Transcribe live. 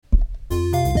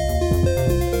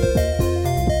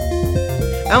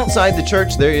Outside the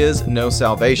church, there is no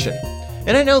salvation.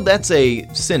 And I know that's a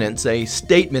sentence, a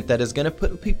statement that is going to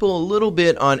put people a little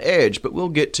bit on edge, but we'll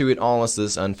get to it all as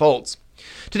this unfolds.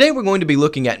 Today we're going to be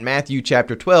looking at Matthew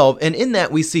chapter 12, and in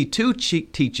that we see two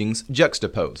teachings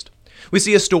juxtaposed. We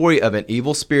see a story of an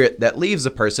evil spirit that leaves a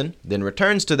person, then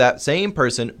returns to that same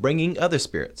person, bringing other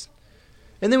spirits.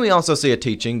 And then we also see a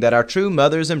teaching that our true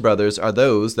mothers and brothers are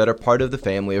those that are part of the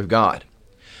family of God.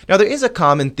 Now there is a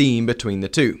common theme between the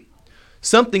two.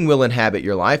 Something will inhabit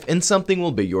your life, and something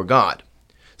will be your God.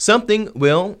 Something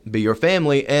will be your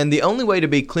family, and the only way to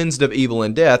be cleansed of evil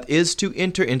and death is to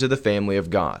enter into the family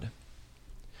of God.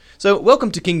 So,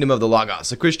 welcome to Kingdom of the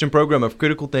Logos, a Christian program of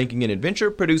critical thinking and adventure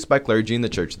produced by clergy in the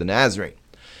Church of the Nazarene.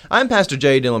 I'm Pastor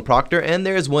J. Dylan Proctor, and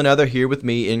there is one other here with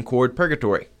me in Chord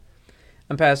Purgatory.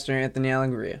 I'm Pastor Anthony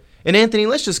Alegria. And Anthony,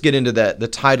 let's just get into the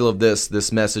title of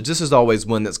this message. This is always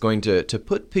one that's going to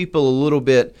put people a little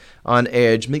bit on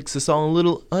edge, makes us all a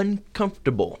little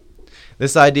uncomfortable.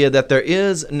 This idea that there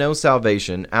is no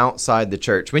salvation outside the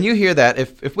church. When you hear that,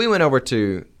 if we went over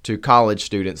to college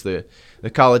students, the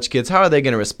college kids, how are they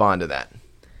going to respond to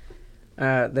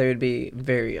that? They would be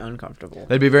very uncomfortable.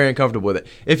 They'd be very uncomfortable with it.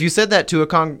 If you said that to a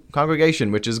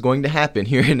congregation, which is going to happen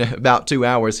here in about 2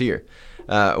 hours here,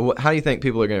 how do you think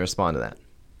people are going to respond to that?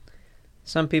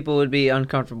 Some people would be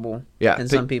uncomfortable, and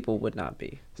some people would not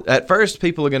be. At first,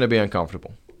 people are going to be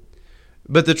uncomfortable.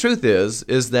 But the truth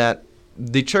is that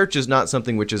the church is not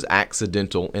something which is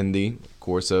accidental in the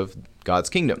course of God's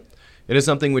kingdom. It is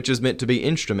something which is meant to be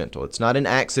instrumental. It's not an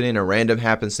accident or random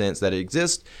happenstance that it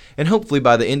exists. And hopefully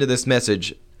by the end of this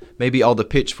message, maybe all the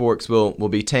pitchforks will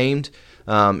be tamed.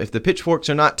 If the pitchforks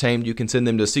are not tamed, you can send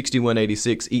them to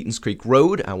 6186 Eatons Creek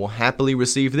Road. I will happily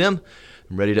receive them.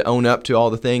 I'm ready to own up to all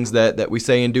the things that we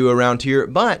say and do around here.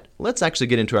 But let's actually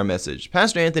get into our message.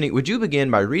 Pastor Anthony, would you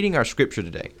begin by reading our scripture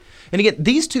today? And again,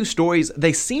 these two stories,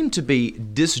 they seem to be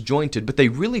disjointed, but they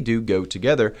really do go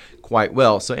together quite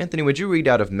well. So Anthony, would you read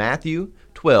out of Matthew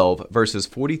 12, verses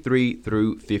 43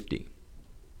 through 50?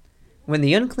 When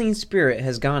the unclean spirit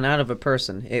has gone out of a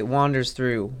person, it wanders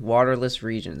through waterless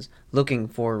regions, looking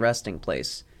for a resting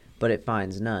place, but it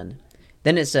finds none.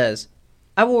 Then it says,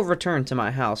 I will return to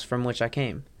my house from which I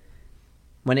came.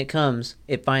 When it comes,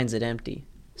 it finds it empty,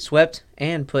 swept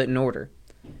and put in order.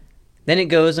 Then it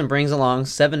goes and brings along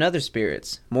 7 other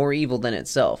spirits, more evil than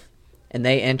itself, and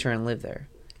they enter and live there.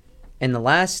 And the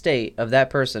last state of that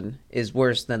person is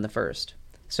worse than the first.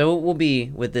 So it will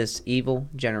be with this evil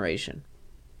generation.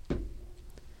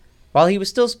 While he was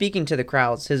still speaking to the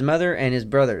crowds, his mother and his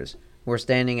brothers were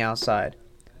standing outside,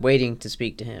 waiting to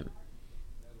speak to him.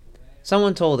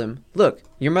 Someone told him, Look,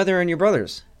 your mother and your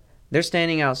brothers. They're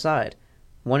standing outside,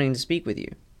 wanting to speak with you.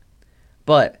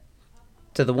 But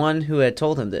to the one who had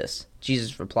told him this,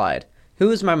 Jesus replied,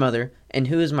 Who is my mother, and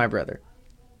who is my brother?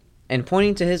 And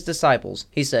pointing to his disciples,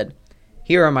 he said,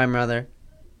 Here are my mother,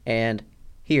 and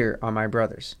here are my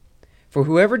brothers. For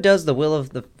whoever does the will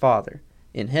of the Father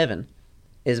in heaven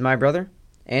is my brother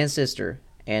and sister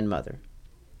and mother.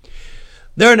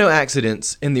 There are no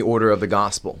accidents in the order of the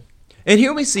gospel. And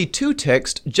here we see two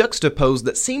texts juxtaposed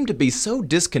that seem to be so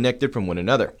disconnected from one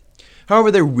another. However,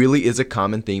 there really is a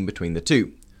common theme between the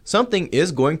two. Something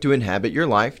is going to inhabit your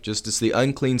life, just as the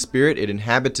unclean spirit, it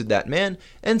inhabited that man,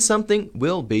 and something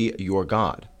will be your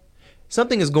God.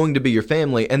 Something is going to be your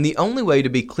family, and the only way to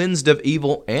be cleansed of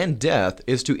evil and death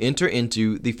is to enter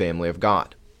into the family of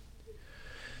God.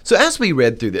 So as we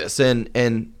read through this, and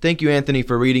thank you, Anthony,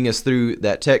 for reading us through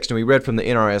that text, and we read from the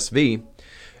NRSV,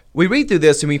 we read through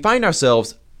this and we find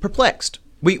ourselves perplexed.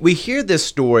 We hear this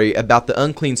story about the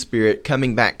unclean spirit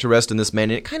coming back to rest in this man,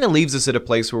 and it kind of leaves us at a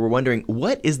place where we're wondering,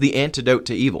 what is the antidote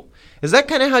to evil? Is that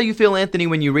kind of how you feel, Anthony,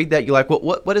 when you read that? You're like, well,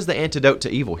 what is the antidote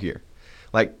to evil here?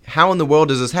 Like, how in the world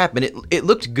does this happen? It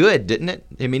looked good, didn't it?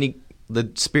 I mean,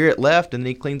 the spirit left and then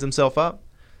he cleans himself up.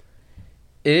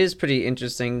 It is pretty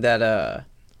interesting that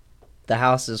the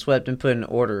house is swept and put in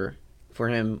order for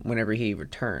him whenever he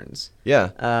returns.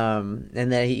 Yeah.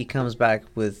 And that he comes back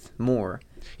with more.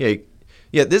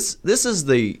 Yeah, this is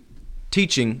the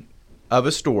teaching of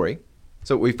a story.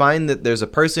 So we find that there's a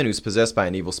person who's possessed by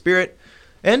an evil spirit,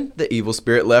 and the evil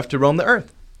spirit left to roam the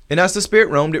earth. And as the spirit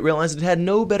roamed, it realized it had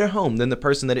no better home than the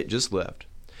person that it just left.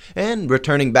 And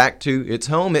returning back to its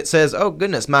home, it says, oh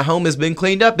goodness, my home has been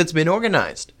cleaned up, it's been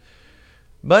organized.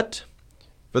 But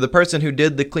for the person who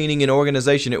did the cleaning and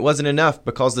organization, it wasn't enough,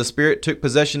 because the spirit took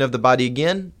possession of the body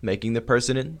again, making the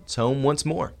person in its home once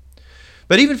more.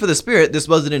 But even for the spirit, this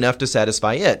wasn't enough to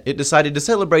satisfy it. It decided to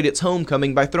celebrate its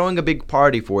homecoming by throwing a big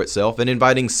party for itself and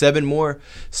inviting 7 more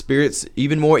spirits,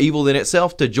 even more evil than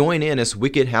itself, to join in as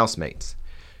wicked housemates.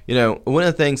 One of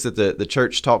the things that the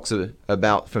church talks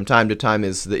about from time to time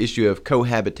is the issue of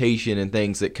cohabitation and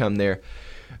things that come there.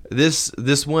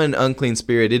 This one unclean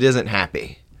spirit, it isn't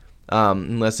happy,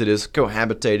 unless it is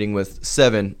cohabitating with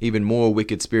 7 even more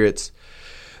wicked spirits.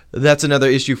 That's another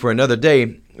issue for another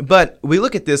day. But we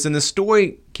look at this, and the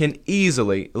story can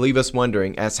easily leave us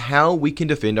wondering as how we can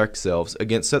defend ourselves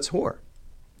against such horror.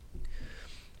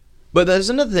 But there's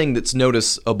another thing that's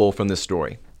noticeable from this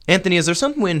story. Anthony, is there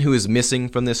someone who is missing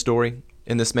from this story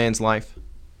in this man's life?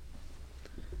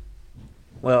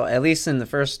 Well, at least in the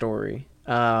first story.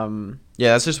 Yeah,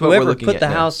 that's just what we're looking at whoever put the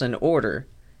now. house in order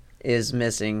is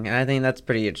missing, and I think that's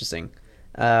pretty interesting.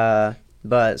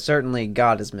 But certainly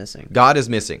God is missing. God is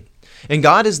missing. And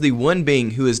God is the one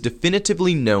being who is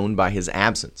definitively known by his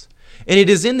absence. And it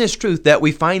is in this truth that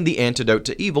we find the antidote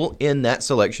to evil in that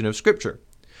selection of Scripture.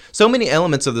 So many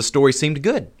elements of the story seemed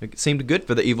good. It seemed good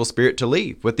for the evil spirit to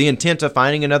leave with the intent of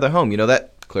finding another home.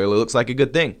 That clearly looks like a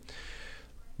good thing.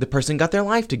 The person got their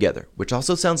life together, which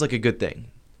also sounds like a good thing.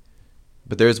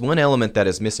 But there is one element that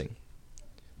is missing.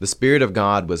 The Spirit of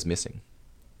God was missing.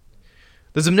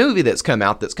 There's a movie that's come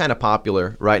out that's kind of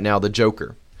popular right now, The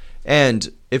Joker.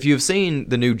 And if you've seen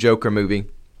the new Joker movie,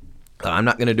 I'm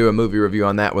not going to do a movie review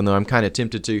on that one, though I'm kind of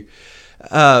tempted to.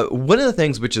 One of the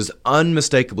things which is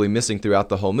unmistakably missing throughout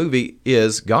the whole movie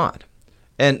is God.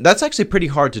 And that's actually pretty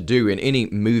hard to do in any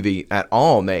movie at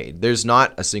all made. There's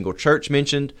not a single church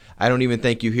mentioned. I don't even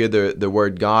think you hear the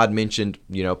word God mentioned.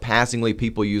 Passingly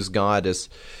people use God as,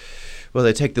 well,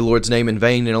 they take the Lord's name in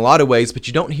vain in a lot of ways, but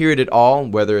you don't hear it at all,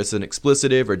 whether it's an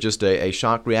explicitive or just a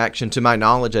shock reaction. To my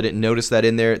knowledge, I didn't notice that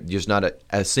in there. There's not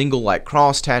a single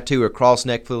cross tattoo or cross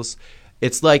necklace.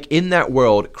 It's like in that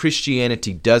world,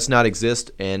 Christianity does not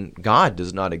exist and God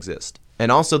does not exist.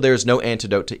 And also there's no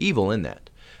antidote to evil in that.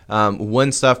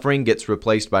 One suffering gets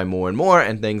replaced by more and more,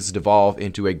 and things devolve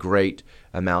into a great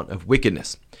amount of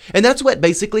wickedness. And that's what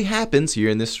basically happens here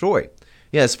in this story.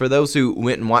 Yes, for those who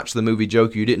went and watched the movie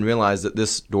Joker, you didn't realize that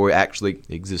this story actually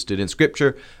existed in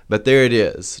Scripture, but there it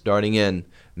is, starting in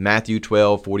Matthew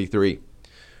 12:43.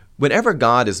 Whenever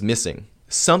God is missing,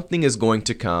 something is going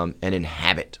to come and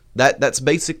inhabit. That's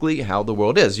basically how the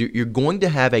world is. You're going to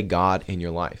have a God in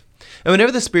your life. And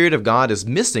whenever the Spirit of God is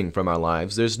missing from our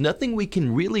lives, there's nothing we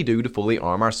can really do to fully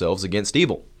arm ourselves against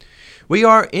evil. We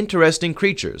are interesting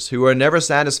creatures who are never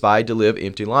satisfied to live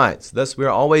empty lives. Thus, we are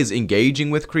always engaging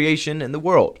with creation and the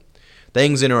world.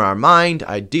 Things enter our mind,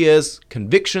 ideas,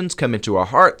 convictions come into our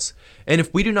hearts, and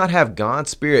if we do not have God's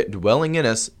Spirit dwelling in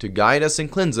us to guide us and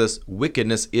cleanse us,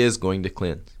 wickedness is going to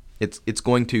cleanse. It's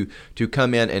going to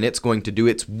come in, and it's going to do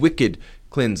its wicked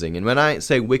cleansing. And when I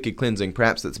say wicked cleansing,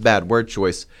 perhaps that's a bad word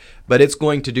choice, but it's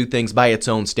going to do things by its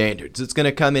own standards. It's going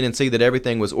to come in and see that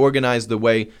everything was organized the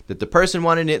way that the person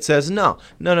wanted it. Says, no.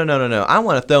 I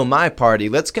want to throw my party.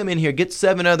 Let's come in here, get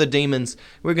 7 other demons.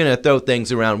 We're going to throw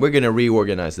things around. We're going to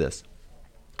reorganize this.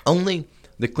 Only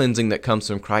the cleansing that comes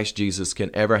from Christ Jesus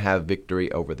can ever have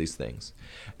victory over these things.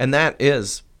 And that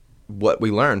is what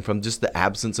we learn from just the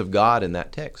absence of God in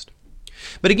that text.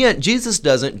 But again, Jesus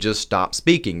doesn't just stop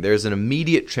speaking. There's an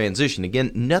immediate transition. Again,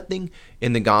 nothing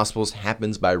in the Gospels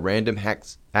happens by random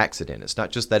accident. It's not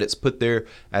just that it's put there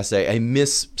as a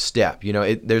misstep.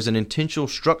 There's an intentional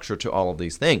structure to all of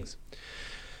these things.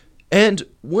 And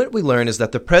what we learn is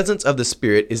that the presence of the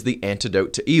Spirit is the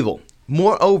antidote to evil.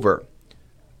 Moreover,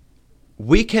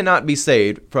 we cannot be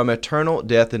saved from eternal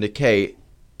death and decay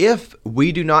if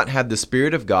we do not have the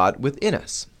Spirit of God within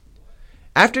us.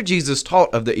 After Jesus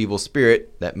taught of the evil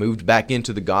spirit that moved back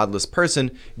into the godless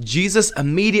person, Jesus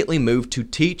immediately moved to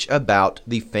teach about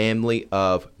the family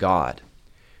of God.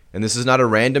 And this is not a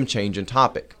random change in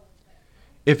topic.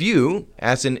 If you,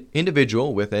 as an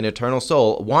individual with an eternal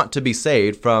soul, want to be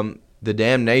saved from the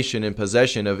damnation and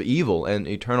possession of evil and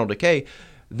eternal decay,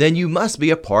 then you must be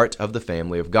a part of the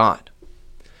family of God.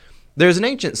 There's an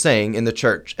ancient saying in the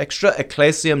church, extra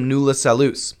ecclesiam nulla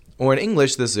salus, or in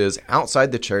English this is,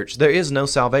 outside the church there is no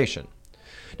salvation.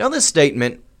 Now this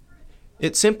statement,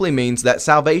 it simply means that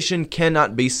salvation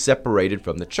cannot be separated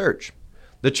from the church.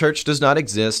 The church does not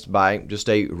exist by just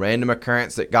a random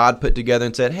occurrence that God put together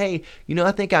and said, hey,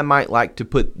 I think I might like to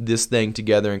put this thing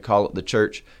together and call it the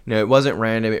church. It wasn't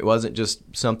random. It wasn't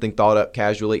just something thought up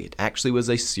casually. It actually was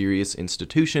a serious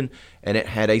institution, and it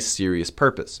had a serious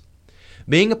purpose.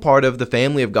 Being a part of the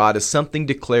family of God is something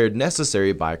declared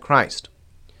necessary by Christ.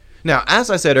 Now, as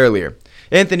I said earlier,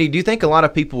 Anthony, do you think a lot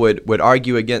of people would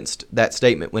argue against that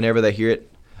statement whenever they hear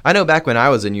it? I know back when I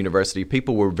was in university,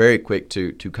 people were very quick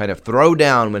to kind of throw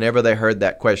down whenever they heard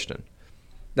that question.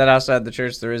 That outside the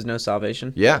church there is no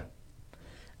salvation? Yeah.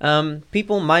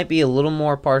 People might be a little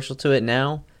more partial to it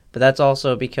now, but that's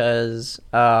also because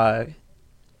the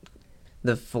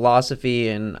philosophy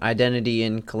and identity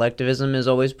and collectivism is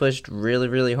always pushed really,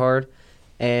 really hard,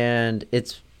 and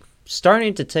it's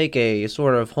starting to take a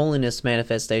sort of holiness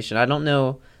manifestation. I don't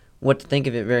know what to think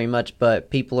of it very much, but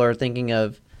people are thinking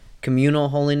of communal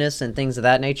holiness and things of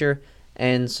that nature,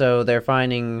 and so they're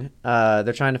trying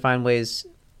to find ways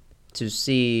to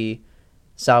see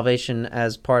salvation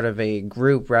as part of a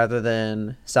group rather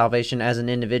than salvation as an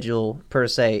individual per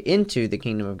se into the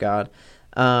kingdom of God.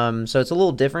 So it's a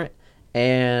little different,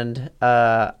 and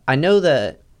I know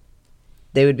that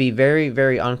they would be very,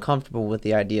 very uncomfortable with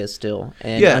the idea still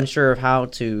and unsure of how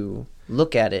to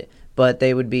look at it, but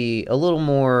they would be a little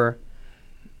more,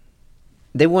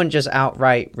 they wouldn't just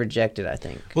outright reject it, I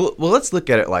think. Well, let's look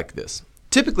at it like this.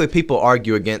 Typically, people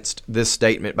argue against this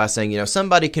statement by saying,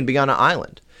 somebody can be on an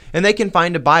island and they can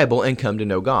find a Bible and come to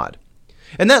know God.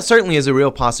 And that certainly is a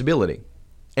real possibility.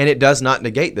 And it does not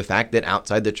negate the fact that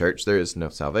outside the church there is no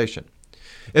salvation.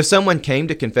 If someone came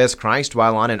to confess Christ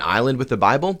while on an island with the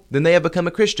Bible, then they have become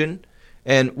a Christian.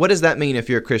 And what does that mean if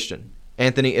you're a Christian?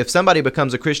 Anthony, if somebody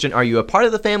becomes a Christian, are you a part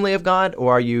of the family of God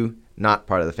or are you not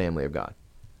part of the family of God?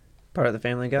 Part of the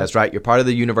family of God? That's right. You're part of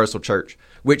the universal church,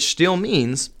 which still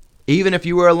means even if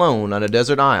you were alone on a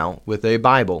desert isle with a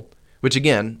Bible, which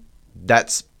again,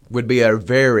 would be a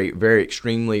very, very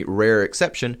extremely rare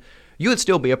exception, you would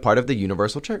still be a part of the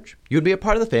universal church. You would be a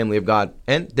part of the family of God,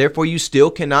 and therefore you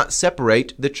still cannot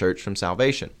separate the church from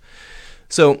salvation.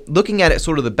 So looking at it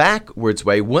sort of the backwards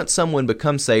way, once someone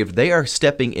becomes saved, they are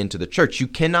stepping into the church. You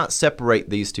cannot separate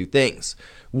these two things.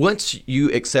 Once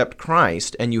you accept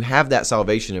Christ and you have that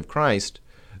salvation of Christ,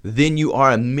 then you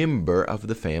are a member of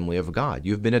the family of God.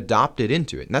 You've been adopted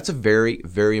into it, and that's a very,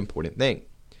 very important thing.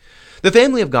 The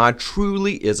family of God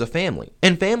truly is a family,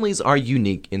 and families are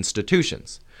unique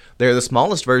institutions. They're the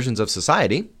smallest versions of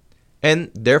society, and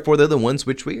therefore they're the ones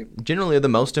which we generally are the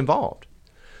most involved.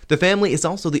 The family is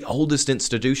also the oldest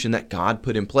institution that God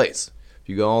put in place. If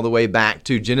you go all the way back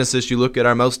to Genesis, you look at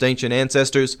our most ancient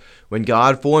ancestors, when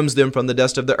God forms them from the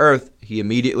dust of the earth, He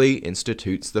immediately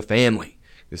institutes the family.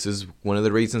 This is one of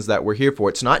the reasons that we're here for.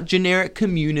 It's not generic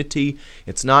community.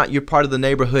 It's not you're part of the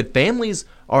neighborhood. Families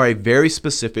are a very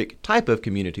specific type of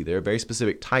community. They're a very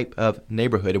specific type of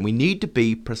neighborhood, and we need to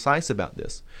be precise about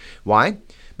this. Why?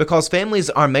 Because families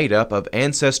are made up of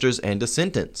ancestors and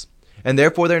descendants, and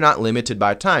therefore they're not limited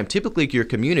by time. Typically, your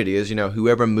community is,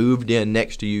 whoever moved in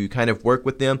next to you, you kind of work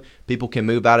with them. People can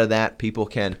move out of that. People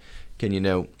can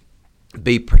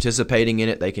be participating in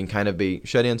it. They can kind of be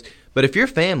shut-ins. But if you're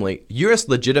family, you're a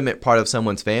legitimate part of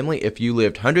someone's family if you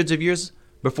lived hundreds of years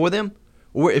before them,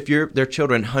 or if you're their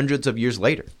children hundreds of years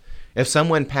later. If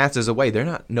someone passes away,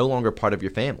 they're no longer part of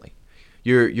your family.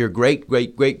 Your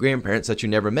great-great-great-grandparents that you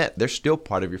never met, they're still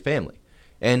part of your family.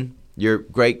 And your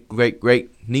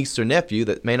great-great-great niece or nephew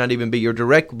that may not even be your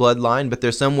direct bloodline, but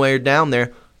they're somewhere down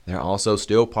there, they're also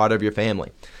still part of your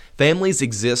family. Families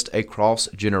exist across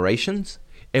generations.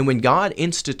 And when God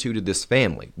instituted this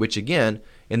family, which again,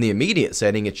 in the immediate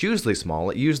setting, it's usually small.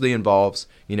 It usually involves,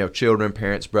 children,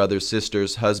 parents, brothers,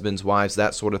 sisters, husbands, wives,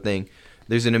 that sort of thing.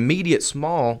 There's an immediate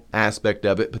small aspect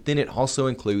of it, but then it also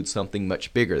includes something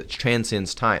much bigger that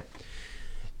transcends time.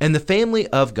 And the family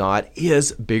of God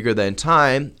is bigger than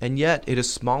time, and yet it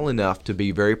is small enough to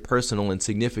be very personal and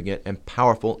significant and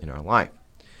powerful in our life.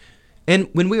 And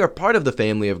when we are part of the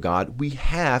family of God, we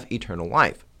have eternal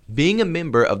life. Being a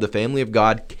member of the family of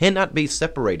God cannot be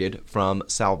separated from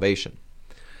salvation.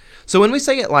 So when we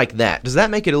say it like that, does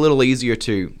that make it a little easier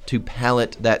to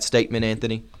palate that statement,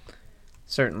 Anthony?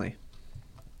 Certainly.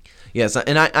 Yes,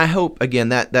 and I hope, again,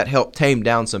 that helped tame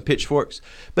down some pitchforks.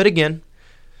 But again,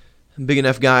 big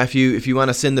enough guy, if you want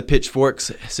to send the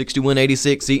pitchforks,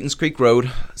 6186 Eatons Creek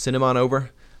Road, send them on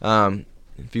over.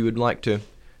 If you would like to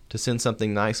send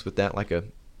something nice with that, like a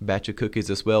batch of cookies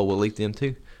as well, we'll eat them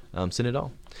too. Send it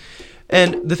all.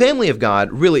 And the family of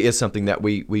God really is something that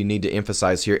we need to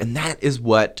emphasize here, and that is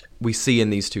what we see in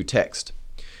these two texts.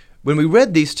 When we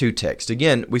read these two texts,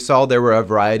 again, we saw there were a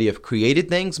variety of created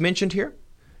things mentioned here,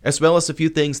 as well as a few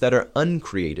things that are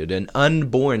uncreated and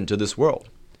unborn to this world.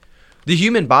 The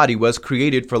human body was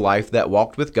created for life that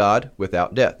walked with God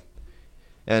without death.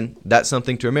 And that's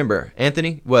something to remember.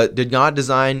 Anthony, did God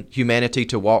design humanity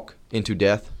to walk into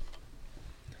death?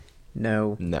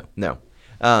 No. No.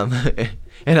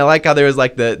 And I like how there was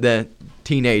like the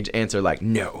teenage answer, like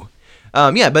no.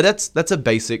 But that's a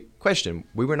basic question.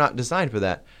 We were not designed for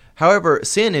that. However,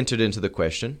 sin entered into the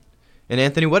question. And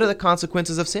Anthony, what are the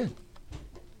consequences of sin?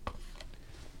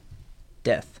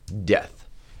 Death.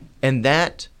 And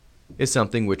that is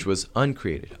something which was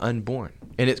uncreated, unborn,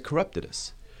 and it corrupted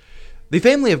us. The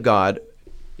family of God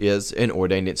is an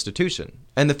ordained institution,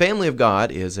 and the family of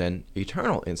God is an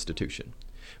eternal institution.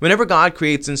 Whenever God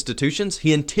creates institutions,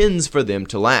 he intends for them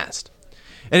to last.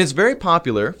 And it's very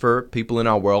popular for people in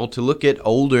our world to look at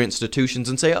older institutions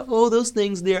and say, oh, those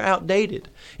things, they're outdated.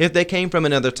 If they came from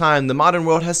another time, the modern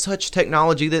world has such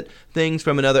technology that things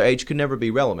from another age could never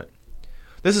be relevant.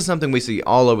 This is something we see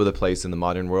all over the place in the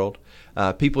modern world.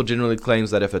 People generally claim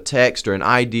that if a text or an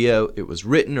idea, it was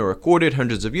written or recorded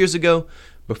hundreds of years ago,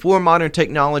 before modern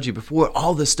technology, before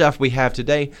all the stuff we have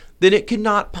today, then it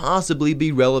cannot possibly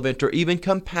be relevant or even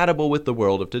compatible with the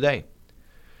world of today.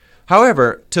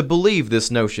 However, to believe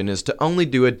this notion is to only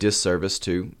do a disservice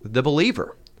to the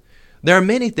believer. There are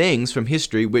many things from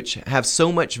history which have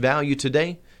so much value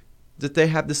today that they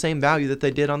have the same value that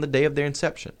they did on the day of their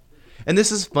inception. And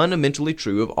this is fundamentally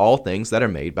true of all things that are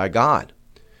made by God.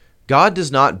 God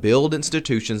does not build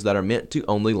institutions that are meant to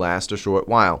only last a short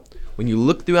while. When you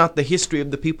look throughout the history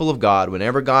of the people of God,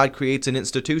 whenever God creates an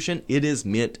institution, it is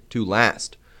meant to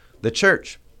last. The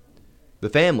church, the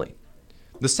family,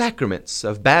 the sacraments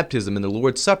of baptism and the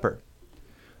Lord's Supper,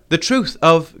 the truth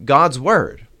of God's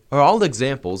Word are all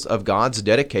examples of God's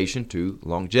dedication to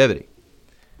longevity.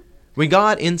 When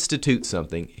God institutes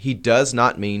something, he does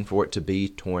not mean for it to be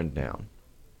torn down.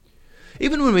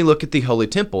 Even when we look at the Holy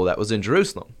Temple that was in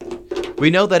Jerusalem,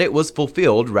 we know that it was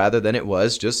fulfilled rather than it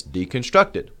was just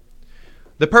deconstructed.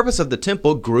 The purpose of the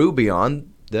temple grew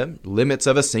beyond the limits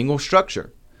of a single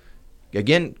structure.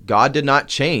 Again, God did not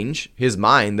change his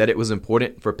mind that it was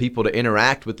important for people to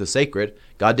interact with the sacred.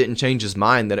 God didn't change his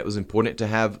mind that it was important to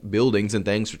have buildings and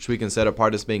things which we can set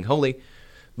apart as being holy.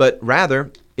 But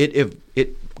rather,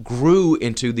 it grew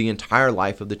into the entire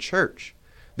life of the church.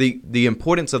 The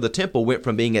importance of the temple went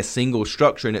from being a single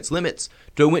structure in its limits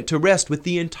to it went to rest with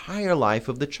the entire life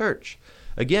of the church.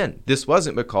 Again, this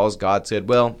wasn't because God said,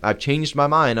 well, I've changed my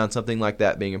mind on something like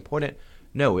that being important.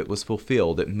 No, it was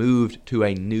fulfilled. It moved to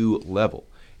a new level.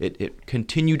 It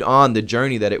continued on the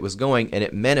journey that it was going, and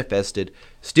it manifested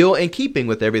still in keeping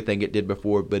with everything it did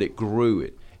before, but it grew.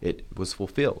 It was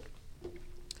fulfilled.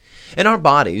 And our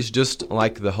bodies, just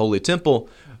like the Holy Temple,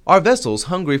 are vessels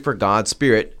hungry for God's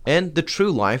Spirit and the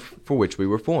true life for which we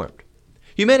were formed.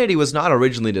 Humanity was not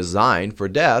originally designed for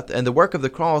death, and the work of the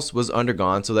cross was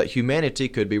undergone so that humanity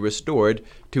could be restored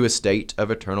to a state of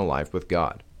eternal life with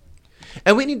God.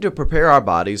 And we need to prepare our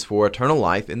bodies for eternal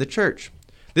life in the church.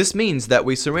 This means that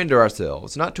we surrender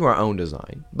ourselves not to our own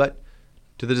design, but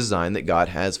to the design that God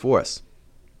has for us.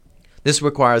 This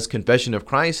requires confession of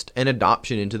Christ and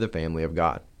adoption into the family of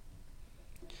God.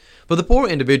 For the poor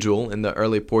individual in the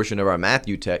early portion of our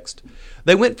Matthew text,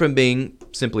 they went from being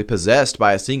simply possessed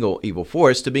by a single evil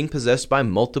force to being possessed by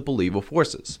multiple evil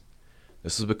forces.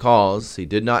 This is because he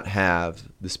did not have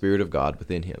the Spirit of God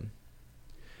within him.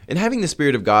 And having the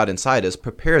Spirit of God inside us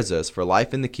prepares us for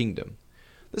life in the kingdom.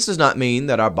 This does not mean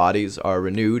that our bodies are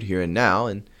renewed here and now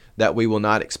and that we will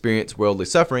not experience worldly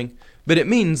suffering, but it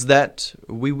means that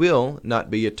we will not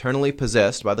be eternally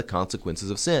possessed by the consequences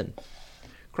of sin.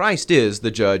 Christ is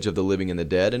the judge of the living and the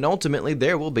dead, and ultimately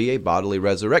there will be a bodily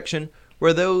resurrection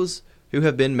where those who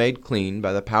have been made clean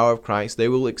by the power of Christ, they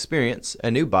will experience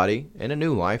a new body and a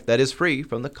new life that is free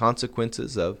from the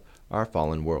consequences of our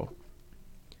fallen world.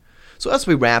 So as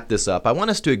we wrap this up, I want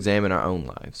us to examine our own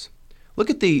lives. Look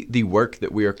at the work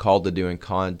that we are called to do in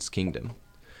God's kingdom.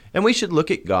 And we should look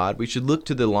at God. We should look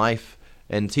to the life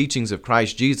and teachings of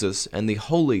Christ Jesus and the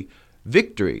holy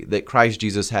victory that Christ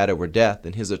Jesus had over death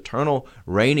and his eternal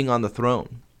reigning on the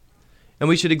throne. And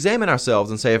we should examine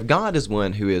ourselves and say, if God is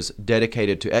one who is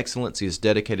dedicated to excellence, he is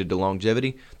dedicated to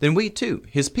longevity, then we too,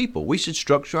 his people, we should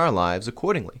structure our lives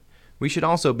accordingly. We should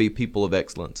also be people of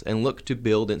excellence and look to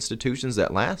build institutions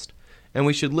that last, and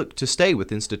we should look to stay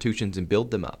with institutions and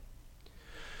build them up.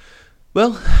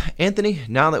 Well, Anthony,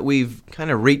 now that we've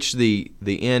kind of reached the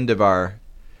end of our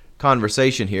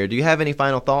conversation here, do you have any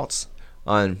final thoughts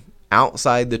on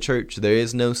outside the church there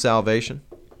is no salvation?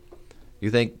 You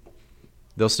think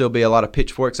there'll still be a lot of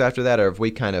pitchforks after that, or have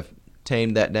we kind of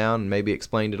tamed that down and maybe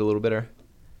explained it a little better?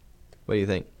 What do you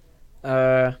think?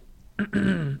 Well,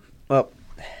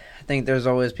 I think there's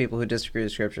always people who disagree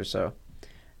with Scripture, so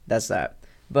that's that.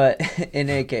 But in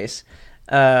any case,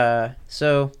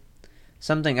 so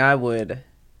something I would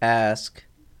ask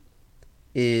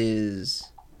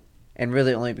is, and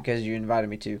really only because you invited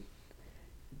me to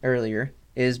earlier,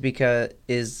 is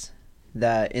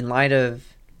that in light of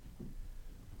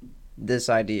this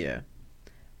idea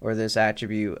or this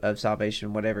attribute of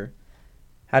salvation, whatever,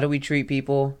 how do we treat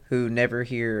people who never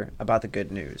hear about the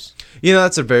good news? You know,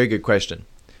 that's a very good question.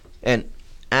 And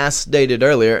as stated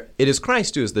earlier, it is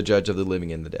Christ who is the judge of the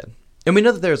living and the dead. And we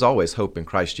know that there is always hope in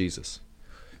Christ Jesus.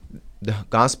 the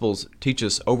Gospels teach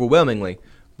us overwhelmingly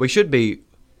we should be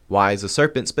wise as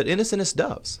serpents, but innocent as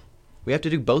doves. We have to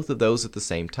do both of those at the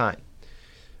same time.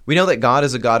 We know that God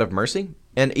is a God of mercy,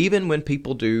 and even when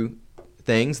people do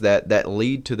things that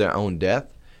lead to their own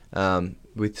death,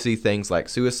 we see things like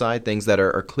suicide, things that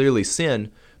are clearly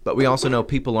sin, but we also know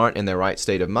people aren't in their right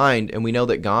state of mind, and we know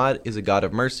that God is a God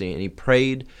of mercy, and he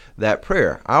prayed that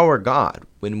prayer. Our God,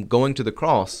 when going to the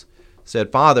cross,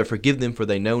 said, Father, forgive them, for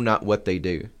they know not what they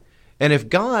do. And if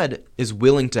God is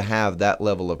willing to have that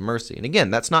level of mercy, and again,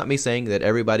 that's not me saying that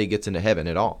everybody gets into heaven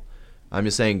at all. I'm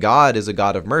just saying God is a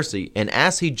God of mercy, and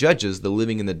as he judges the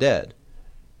living and the dead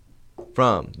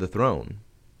from the throne,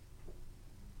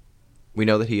 we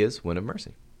know that he is one of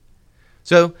mercy.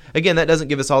 So, again, that doesn't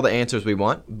give us all the answers we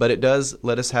want, but it does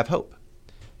let us have hope.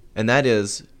 And that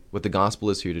is what the gospel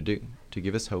is here to do, to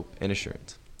give us hope and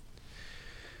assurance.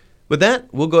 With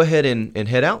that, we'll go ahead and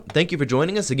head out. Thank you for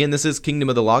joining us. Again, this is Kingdom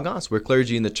of the Logos. We're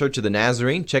clergy in the Church of the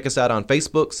Nazarene. Check us out on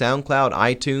Facebook, SoundCloud,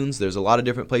 iTunes. There's a lot of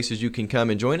different places you can come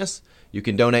and join us. You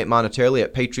can donate monetarily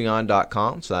at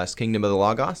patreon.com/Kingdom of the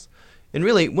Logos. And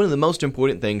really, one of the most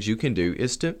important things you can do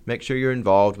is to make sure you're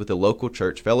involved with a local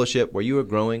church fellowship where you are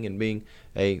growing and being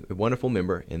a wonderful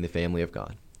member in the family of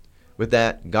God. With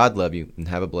that, God love you and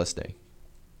have a blessed day.